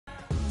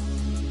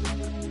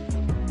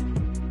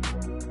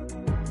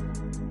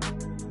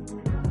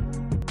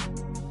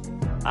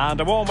And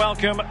a warm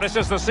welcome. This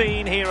is the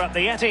scene here at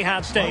the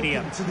Etihad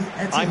Stadium.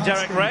 I'm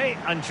Derek Ray,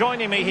 and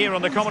joining me here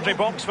on the commentary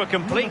box for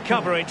complete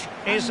coverage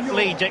is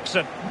Lee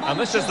Dixon. And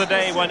this is the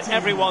day when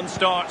everyone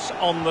starts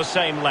on the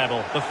same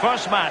level. The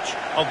first match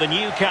of the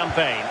new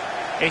campaign.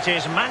 It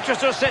is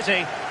Manchester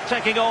City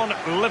taking on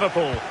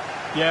Liverpool.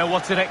 Yeah,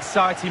 what an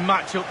exciting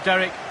matchup,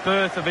 Derek.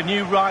 Birth of a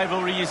new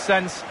rivalry, you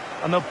sense.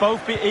 And they'll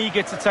both be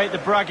eager to take the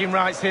bragging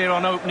rights here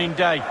on opening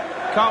day.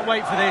 Can't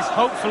wait for this.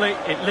 Hopefully,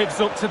 it lives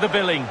up to the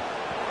billing.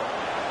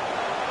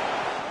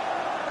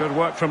 Good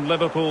work from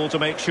Liverpool to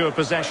make sure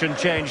possession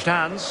changed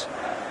hands.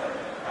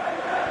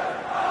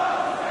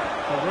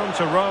 Room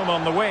to roam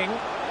on the wing.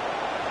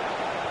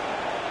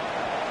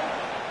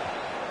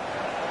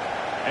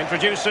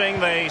 Introducing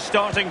the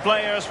starting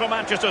players for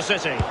Manchester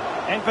City.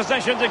 In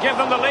position to give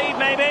them the lead,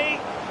 maybe.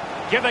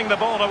 Giving the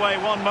ball away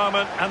one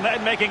moment and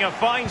then making a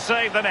fine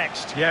save the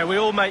next. Yeah, we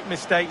all make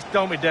mistakes,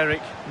 don't we,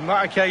 Derek? On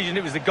that occasion,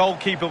 it was the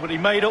goalkeeper, but he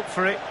made up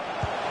for it.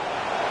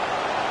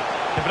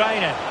 De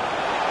Bruyne.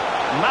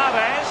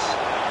 Mahrez.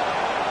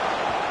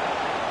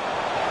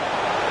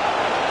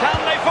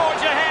 Can they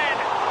forge ahead?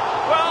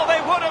 Well, they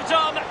would have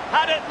done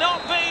had it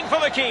not been for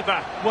the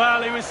keeper.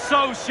 Well, he was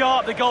so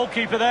sharp, the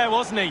goalkeeper there,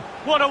 wasn't he?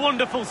 What a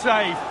wonderful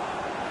save.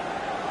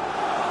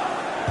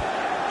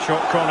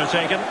 Short corner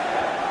taken.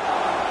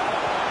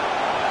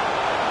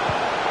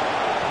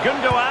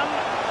 Gundogan.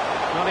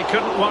 Well, he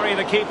couldn't worry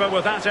the keeper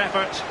with that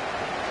effort.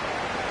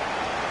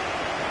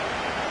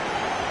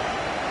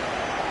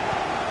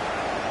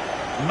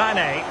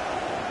 Mane.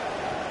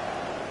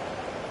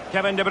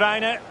 Kevin De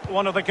Bruyne,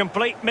 one of the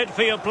complete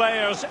midfield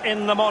players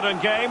in the modern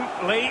game.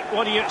 Lee,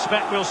 what do you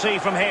expect we'll see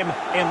from him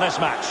in this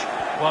match?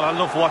 Well, I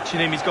love watching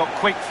him. He's got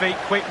quick feet,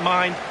 quick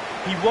mind.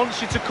 He wants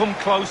you to come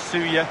close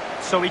to you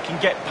so he can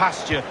get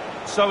past you.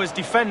 So as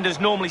defenders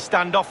normally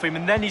stand off him,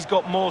 and then he's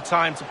got more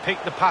time to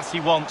pick the pass he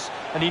wants,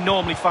 and he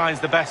normally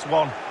finds the best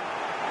one.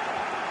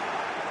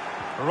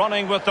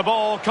 Running with the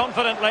ball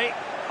confidently,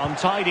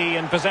 untidy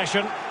in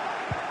possession.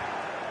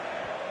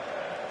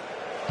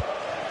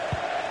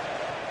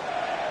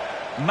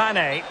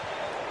 Mane,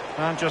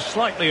 and just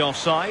slightly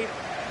offside.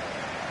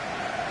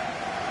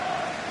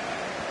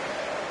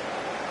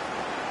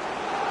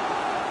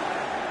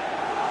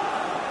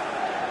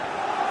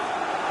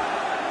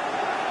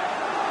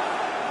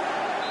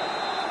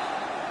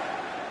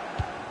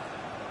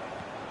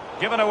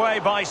 Given away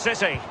by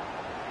City.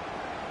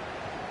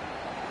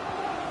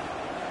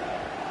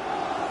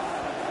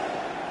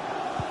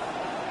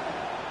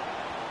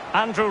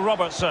 Andrew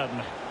Robertson.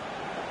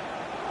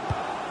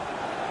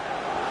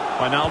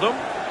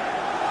 Wijnaldum.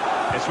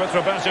 It's with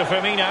Roberto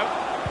Firmino.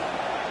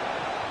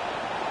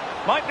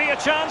 Might be a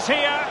chance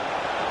here.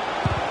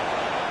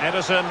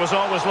 Ederson was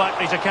always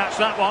likely to catch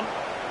that one.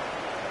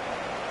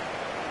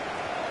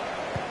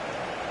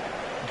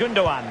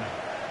 Gundogan.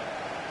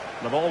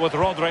 The ball with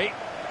Rodri.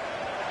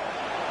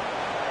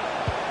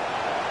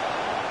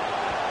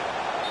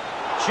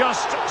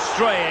 Just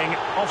straying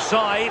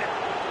offside.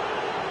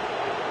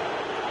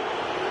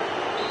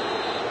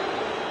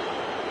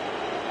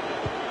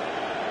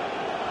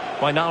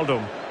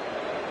 Wijnaldum.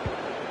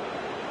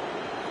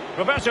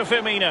 Roberto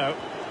Firmino.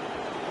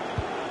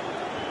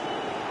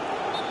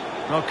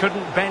 Well,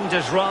 couldn't bend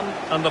his run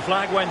and the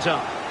flag went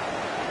up.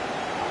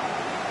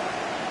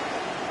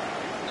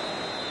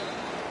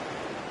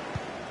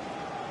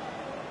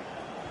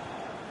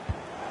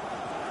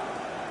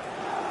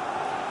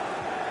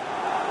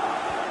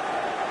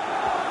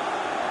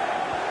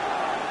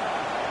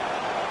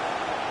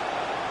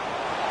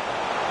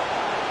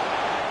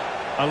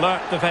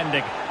 Alert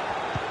defending.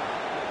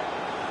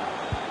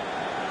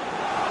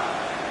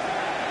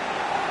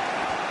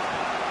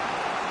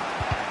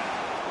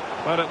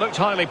 Well, it looked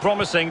highly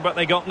promising, but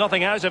they got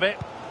nothing out of it.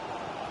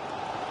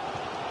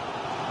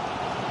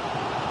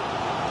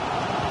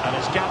 And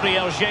it's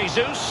Gabriel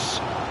Jesus.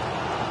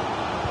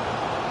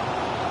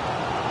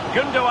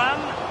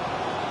 Gundogan.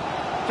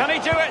 Can he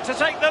do it to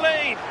take the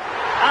lead?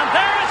 And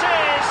there it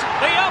is,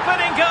 the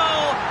opening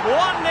goal,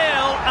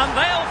 1-0, and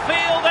they'll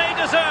feel they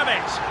deserve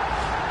it.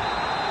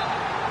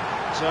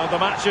 So the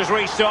match has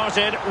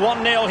restarted,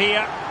 1-0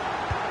 here.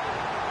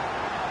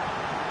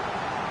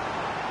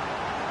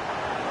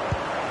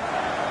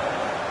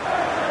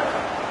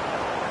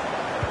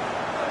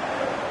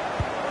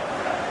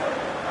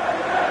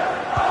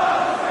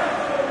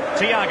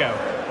 Thiago.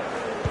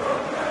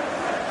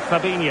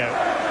 Fabinho.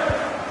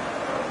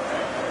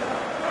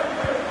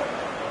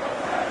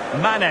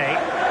 Mane.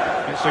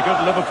 It's a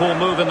good Liverpool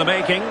move in the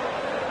making.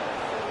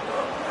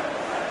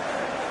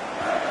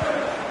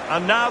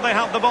 And now they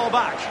have the ball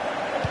back.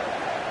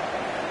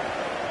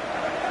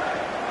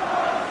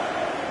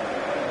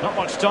 Not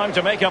much time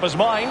to make up his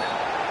mind.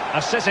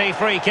 A City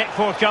free kick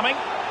forthcoming.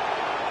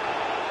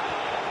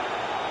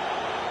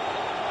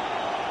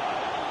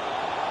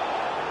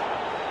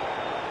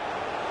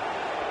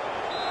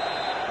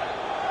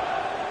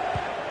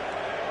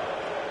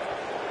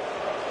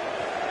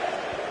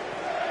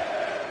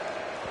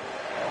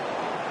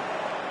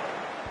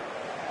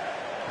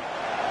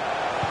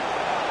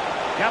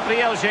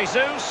 Gabriel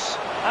Jesus.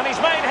 And he's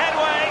made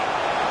headway.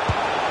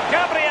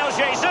 Gabriel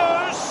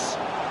Jesus.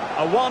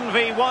 A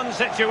 1v1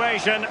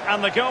 situation,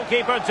 and the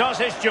goalkeeper does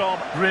his job.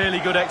 Really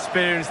good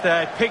experience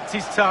there. Picked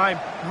his time.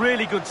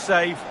 Really good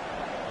save.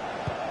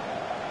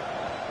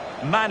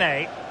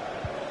 Mane.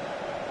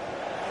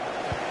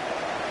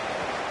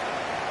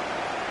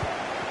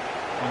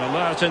 An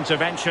alert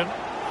intervention.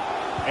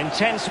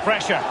 Intense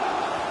pressure.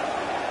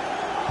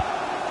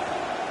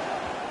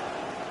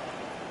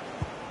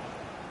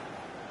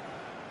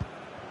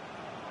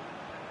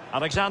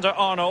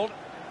 Alexander-Arnold.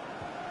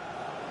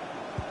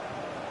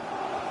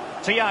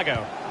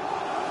 Thiago.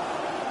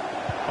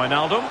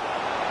 Wijnaldum.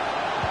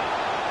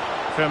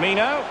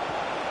 Firmino.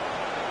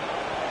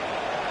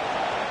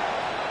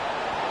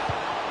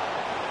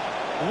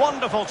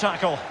 Wonderful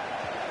tackle.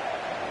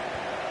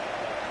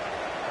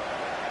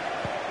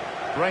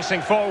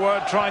 Racing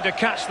forward, trying to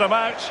catch them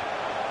out.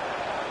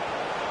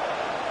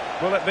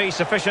 Will it be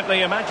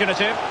sufficiently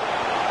imaginative?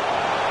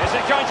 Is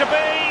it going to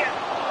be?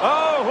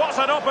 Oh, what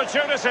an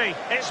opportunity.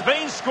 It's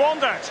been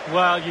squandered.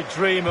 Well, you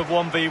dream of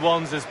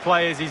 1v1s as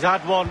players. He's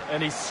had one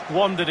and he's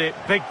squandered it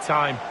big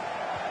time.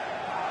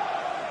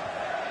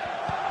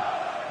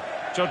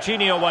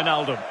 Jorginho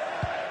Wijnaldum.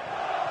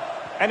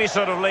 Any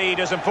sort of lead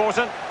is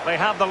important. They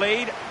have the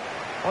lead.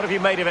 What have you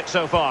made of it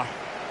so far?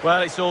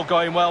 Well, it's all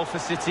going well for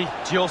City.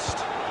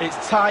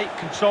 It's tight.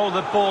 Control of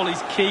the ball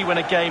is key when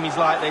a game is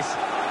like this.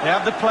 They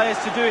have the players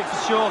to do it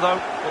for sure, though.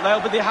 But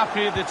they'll be the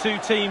happier of the two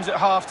teams at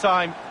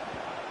half-time.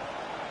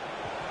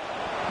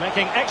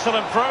 Making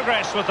excellent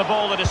progress with the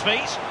ball at his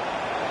feet.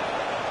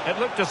 It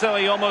looked as though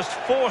he almost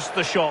forced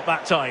the shot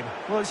that time.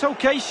 Well, it's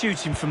okay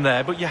shooting from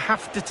there, but you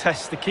have to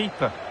test the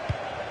keeper.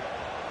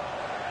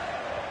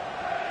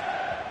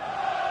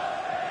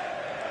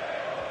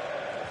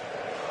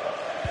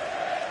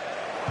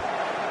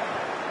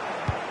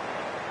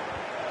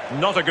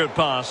 Not a good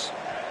pass.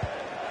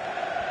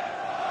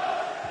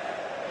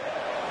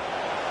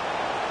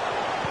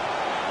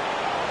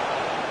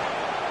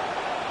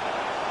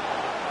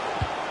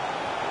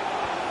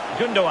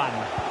 Gundogan.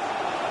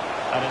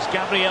 And it's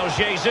Gabriel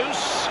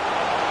Jesus.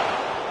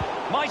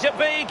 Might it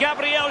be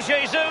Gabriel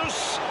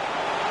Jesus?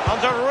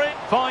 Under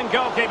fine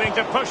goalkeeping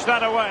to push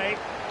that away.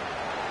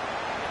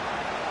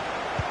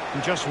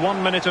 Just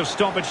 1 minute of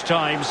stoppage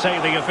time, say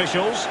the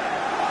officials.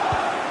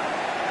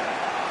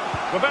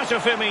 Roberto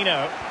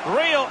Firmino,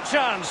 real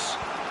chance.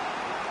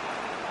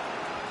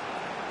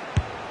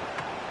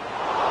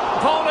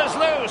 Ball is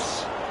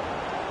loose.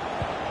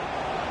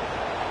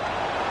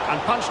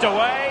 And punched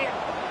away.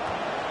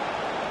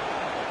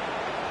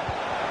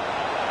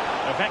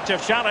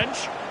 Effective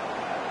challenge.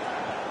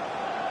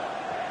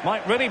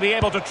 Might really be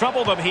able to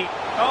trouble them.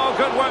 Oh,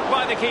 good work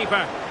by the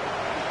keeper.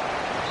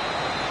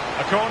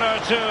 A corner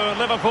to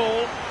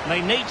Liverpool.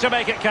 They need to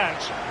make it count.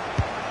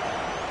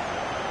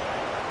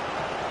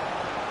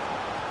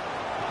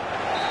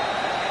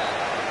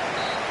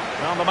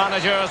 Well, the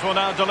managers will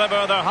now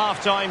deliver their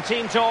half-time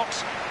team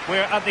talks.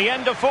 We're at the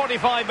end of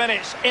 45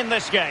 minutes in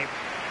this game.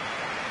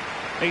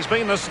 He's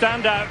been the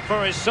standout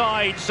for his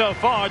side so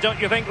far,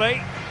 don't you think,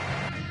 Lee?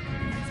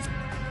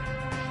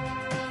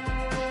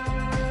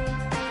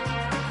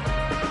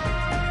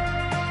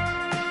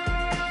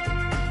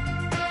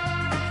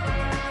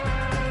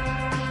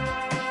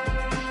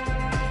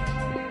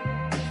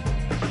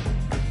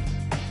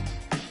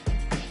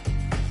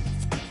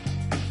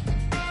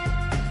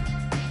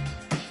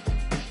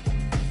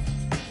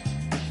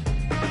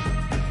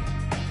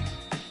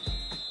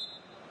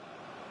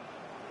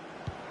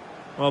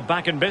 Well,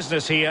 back in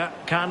business here.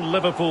 Can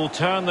Liverpool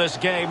turn this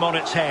game on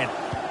its head?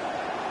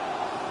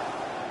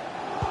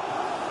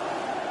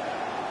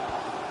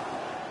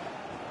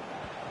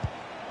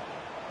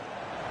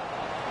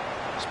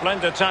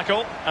 Splendid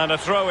tackle and a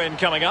throw-in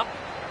coming up.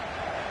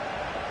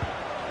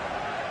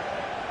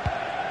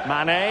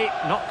 Mane,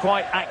 not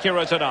quite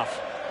accurate enough.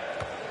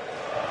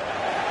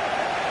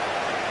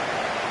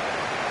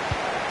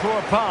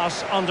 Poor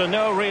pass under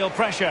no real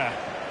pressure.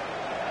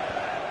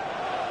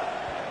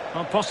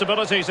 Well,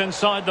 possibilities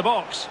inside the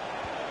box.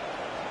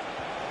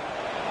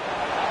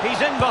 He's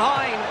in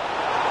behind.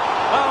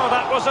 Oh,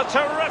 that was a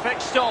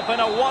terrific stop in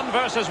a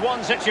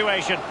 1-versus-1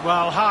 situation.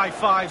 Well, high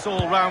fives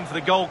all round for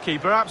the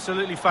goalkeeper.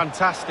 Absolutely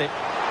fantastic.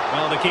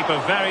 Well, the keeper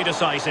very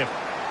decisive.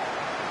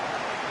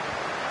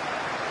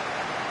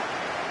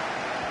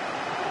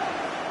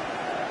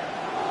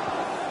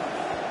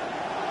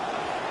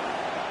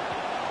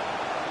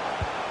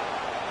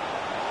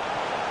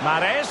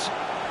 Mahrez.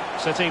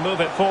 City move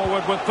it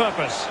forward with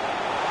purpose.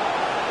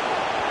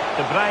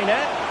 De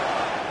Bruyne.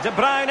 De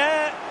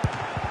Bruyne.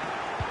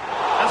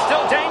 And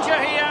still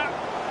danger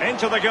here.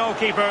 Into the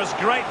goalkeeper's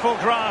grateful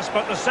grasp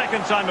at the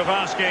second time of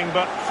asking,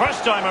 but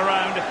first time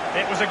around,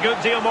 it was a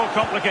good deal more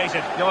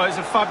complicated. No, it was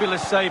a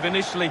fabulous save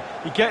initially.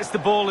 He gets the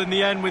ball in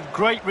the end with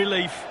great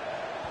relief.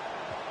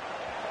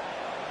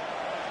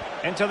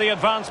 Into the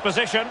advanced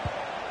position.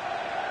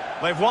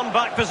 They've won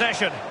back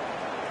possession.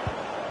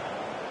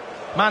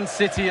 Man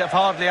City have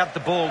hardly had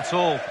the ball at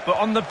all, but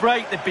on the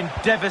break they've been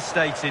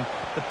devastating.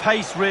 The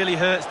pace really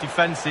hurts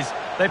defences.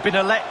 They've been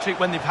electric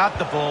when they've had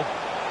the ball.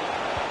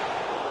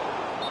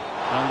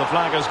 And the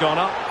flag has gone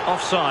up,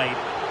 offside.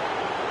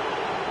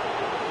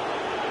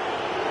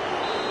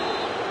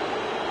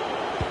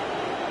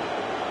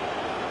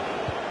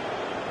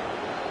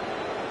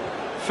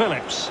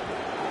 Phillips.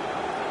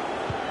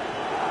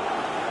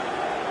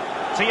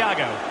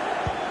 Thiago.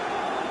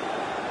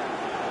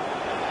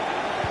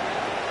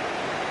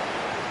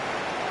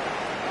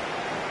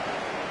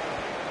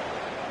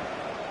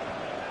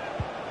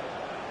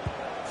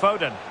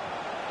 Foden.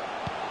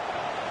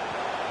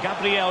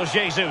 Gabriel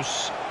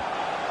Jesus.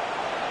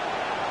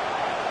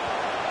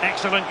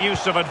 Excellent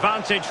use of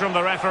advantage from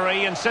the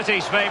referee in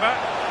City's favour.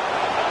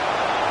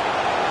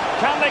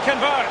 Can they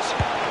convert?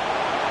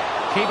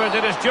 Keeper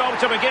did his job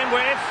to begin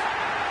with.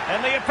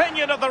 In the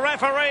opinion of the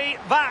referee,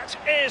 that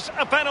is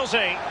a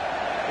penalty.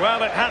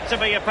 Well, it had to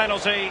be a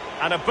penalty,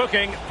 and a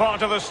booking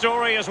part of the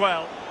story as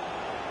well.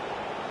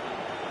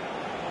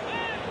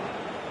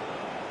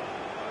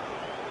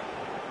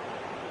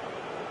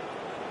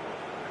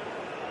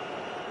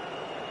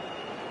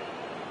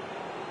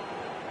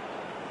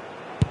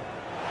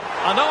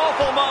 An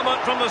awful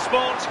moment from the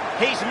spot.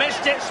 He's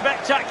missed it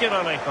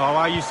spectacularly. Oh,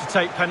 I used to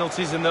take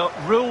penalties, and the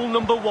rule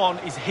number one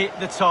is hit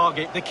the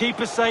target. The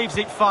keeper saves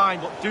it fine,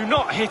 but do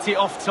not hit it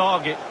off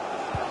target.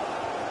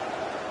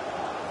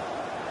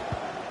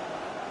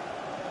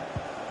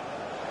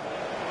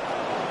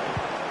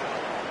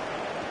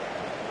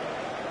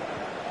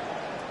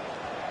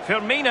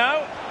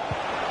 Firmino.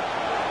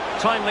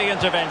 Timely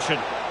intervention.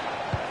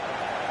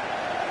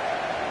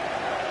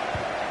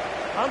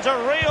 Under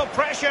real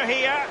pressure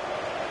here.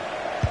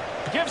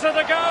 Gives it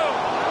a go.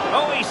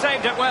 Oh, he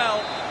saved it well.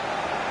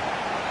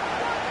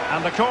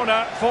 And the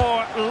corner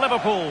for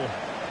Liverpool.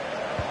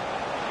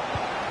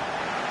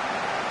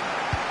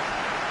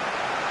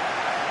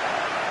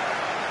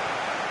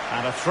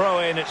 And a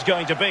throw-in it's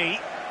going to be.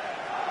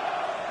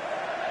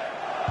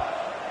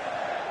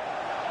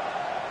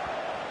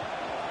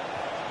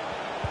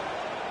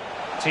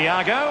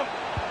 Thiago.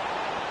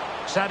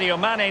 Sadio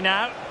Mane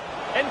now.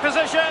 In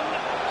position.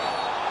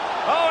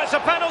 Oh, it's a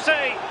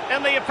penalty,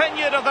 in the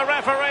opinion of the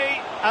referee,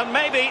 and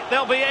maybe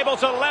they'll be able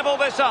to level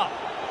this up.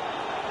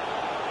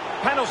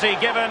 Penalty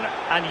given,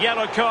 and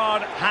yellow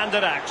card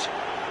handed out.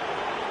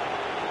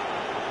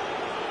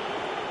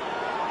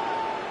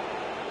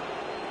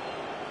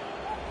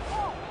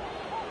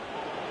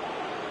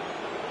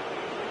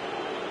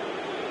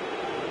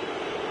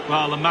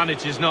 Well, the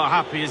manager's not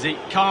happy, is he?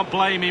 Can't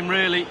blame him,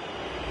 really.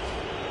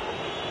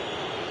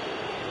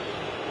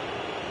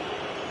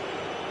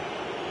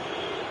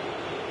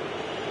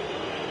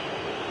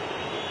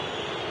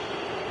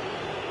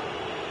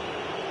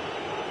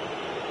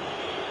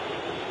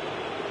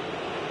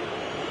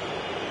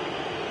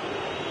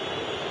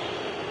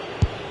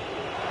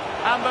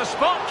 And the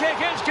spot kick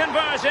is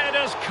converted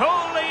as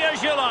coolly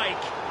as you like.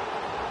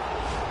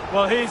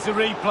 Well, here's the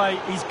replay.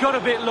 He's got a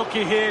bit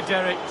lucky here,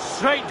 Derek.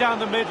 Straight down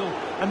the middle,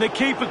 and the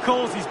keeper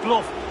calls his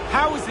bluff.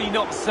 How has he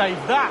not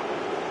saved that?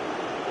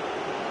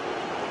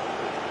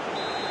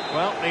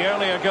 Well, the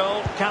earlier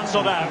goal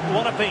cancelled out.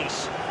 One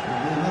apiece.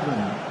 Number 11,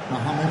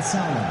 Mohamed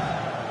Salah.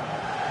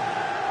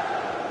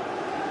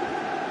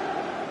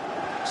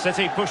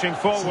 City pushing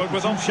forward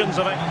with options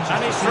of it.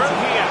 And he's through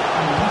here.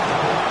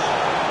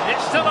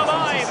 It's still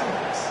alive.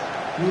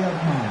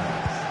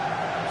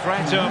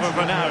 Threat over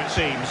for now, it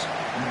seems.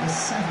 Number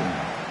 7,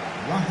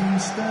 Raheem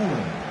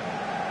Sterling.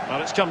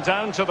 Well, it's come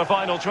down to the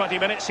final 20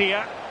 minutes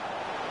here.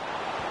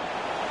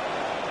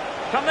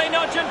 Can they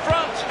nudge in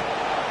front?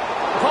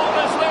 Ball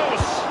is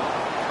loose.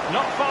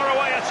 Not far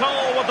away at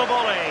all with the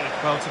volley.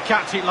 Well, to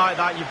catch it like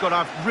that, you've got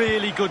to have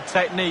really good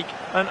technique,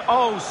 and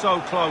oh, so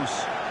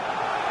close.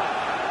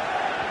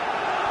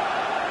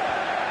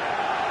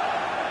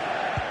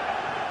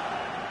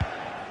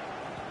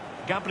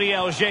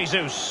 Gabriel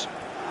Jesus.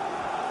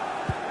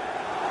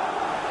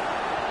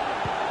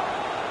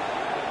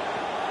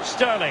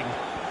 Sterling.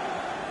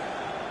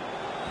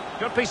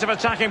 Good piece of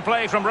attacking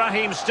play from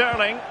Raheem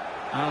Sterling.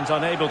 And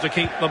unable to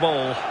keep the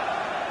ball.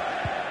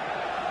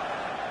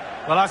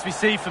 Well, as we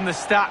see from the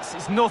stats,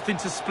 it's nothing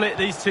to split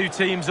these two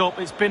teams up.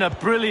 It's been a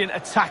brilliant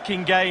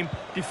attacking game.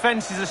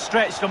 Defences are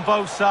stretched on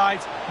both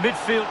sides.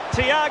 Midfield.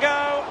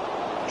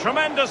 Thiago.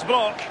 Tremendous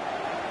block.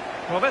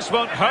 Well, this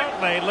won't hurt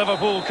the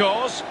Liverpool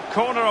cause.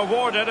 Corner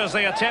awarded as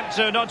they attempt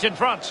to nudge in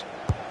front.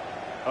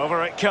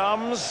 Over it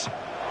comes.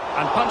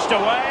 And punched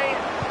away.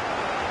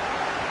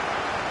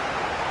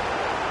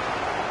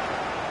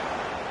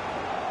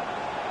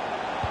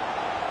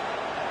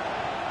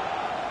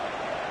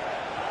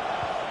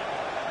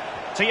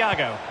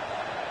 Thiago.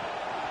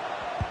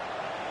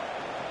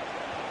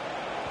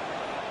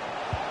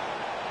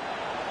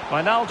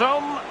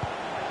 Wijnaldum.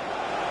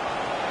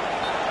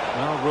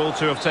 Well, ruled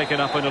to have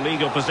taken up an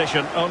illegal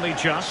position, only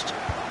just.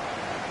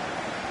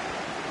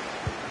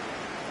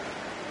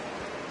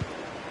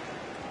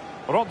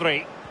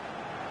 Rodri.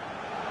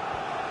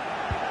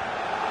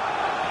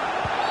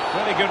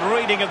 Really good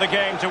reading of the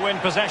game to win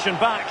possession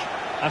back.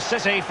 A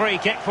City free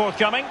kick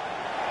forthcoming.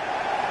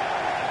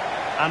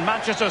 And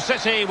Manchester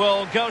City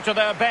will go to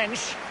their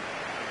bench.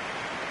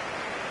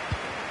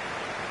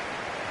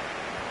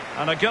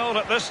 And a goal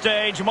at this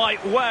stage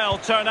might well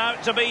turn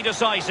out to be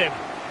decisive.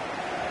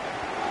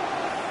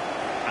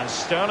 And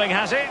Sterling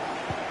has it.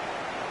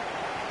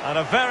 And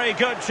a very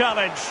good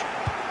challenge.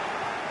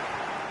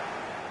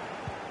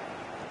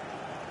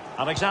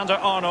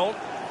 Alexander-Arnold.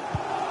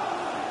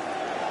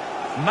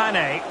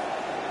 Mane.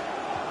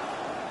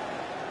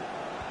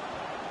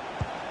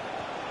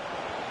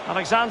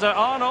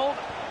 Alexander-Arnold.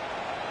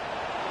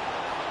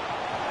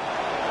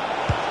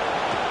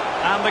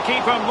 And the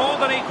keeper more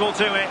than equal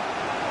to it.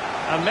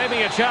 And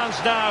maybe a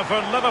chance now for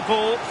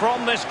Liverpool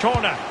from this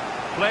corner.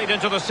 Played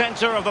into the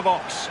centre of the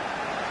box.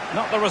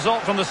 Not the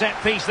result from the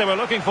set piece they were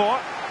looking for.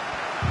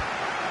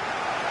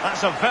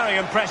 That's a very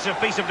impressive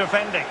piece of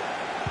defending.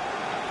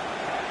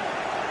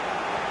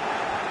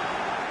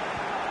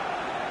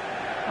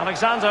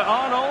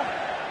 Alexander-Arnold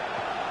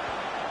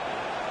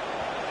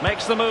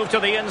makes the move to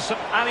the inside,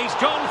 and he's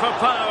gone for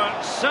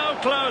power. So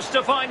close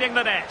to finding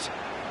the net.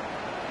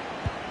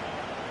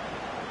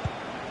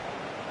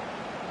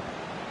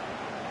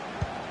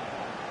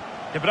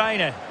 De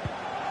Bruyne.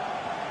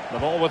 The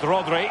ball with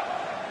Rodri.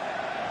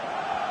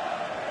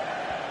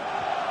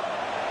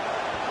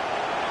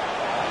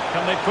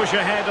 Can they push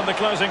ahead in the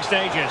closing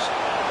stages?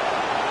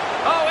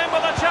 Oh, in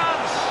with a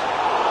chance!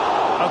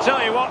 I'll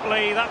tell you what,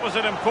 Lee, that was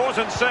an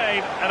important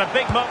save, and a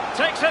big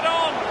takes it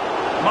on!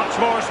 Much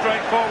more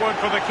straightforward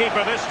for the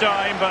keeper this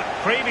time, but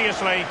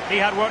previously he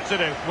had work to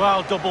do.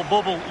 Well, double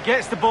bubble. He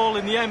gets the ball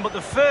in the end, but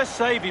the first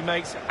save he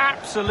makes,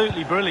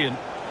 absolutely brilliant.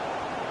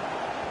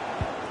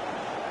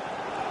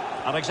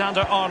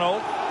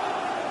 Alexander-Arnold.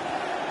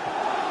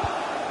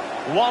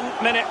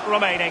 1 minute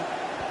remaining.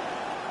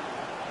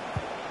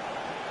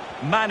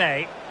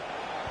 Mane.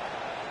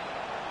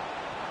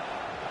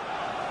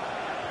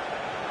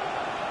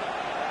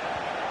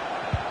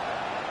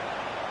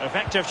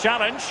 Effective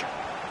challenge.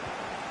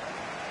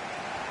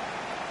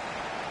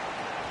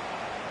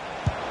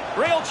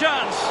 Real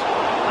chance.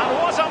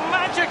 And what a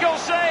magical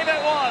save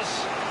it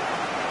was.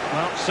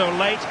 Well, so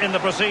late in the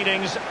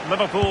proceedings,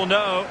 Liverpool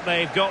know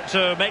they've got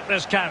to make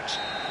this count.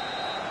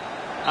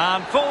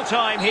 And full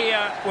time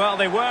here, well,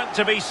 they weren't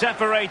to be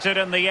separated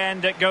in the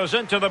end. It goes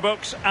into the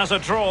books as a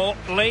draw.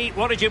 Lee,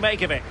 what did you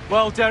make of it?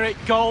 Well, Derek,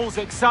 goals,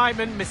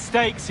 excitement,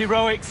 mistakes,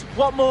 heroics.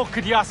 What more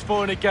could you ask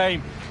for in a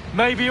game?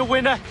 Maybe a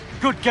winner.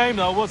 Good game,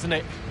 though, wasn't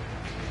it?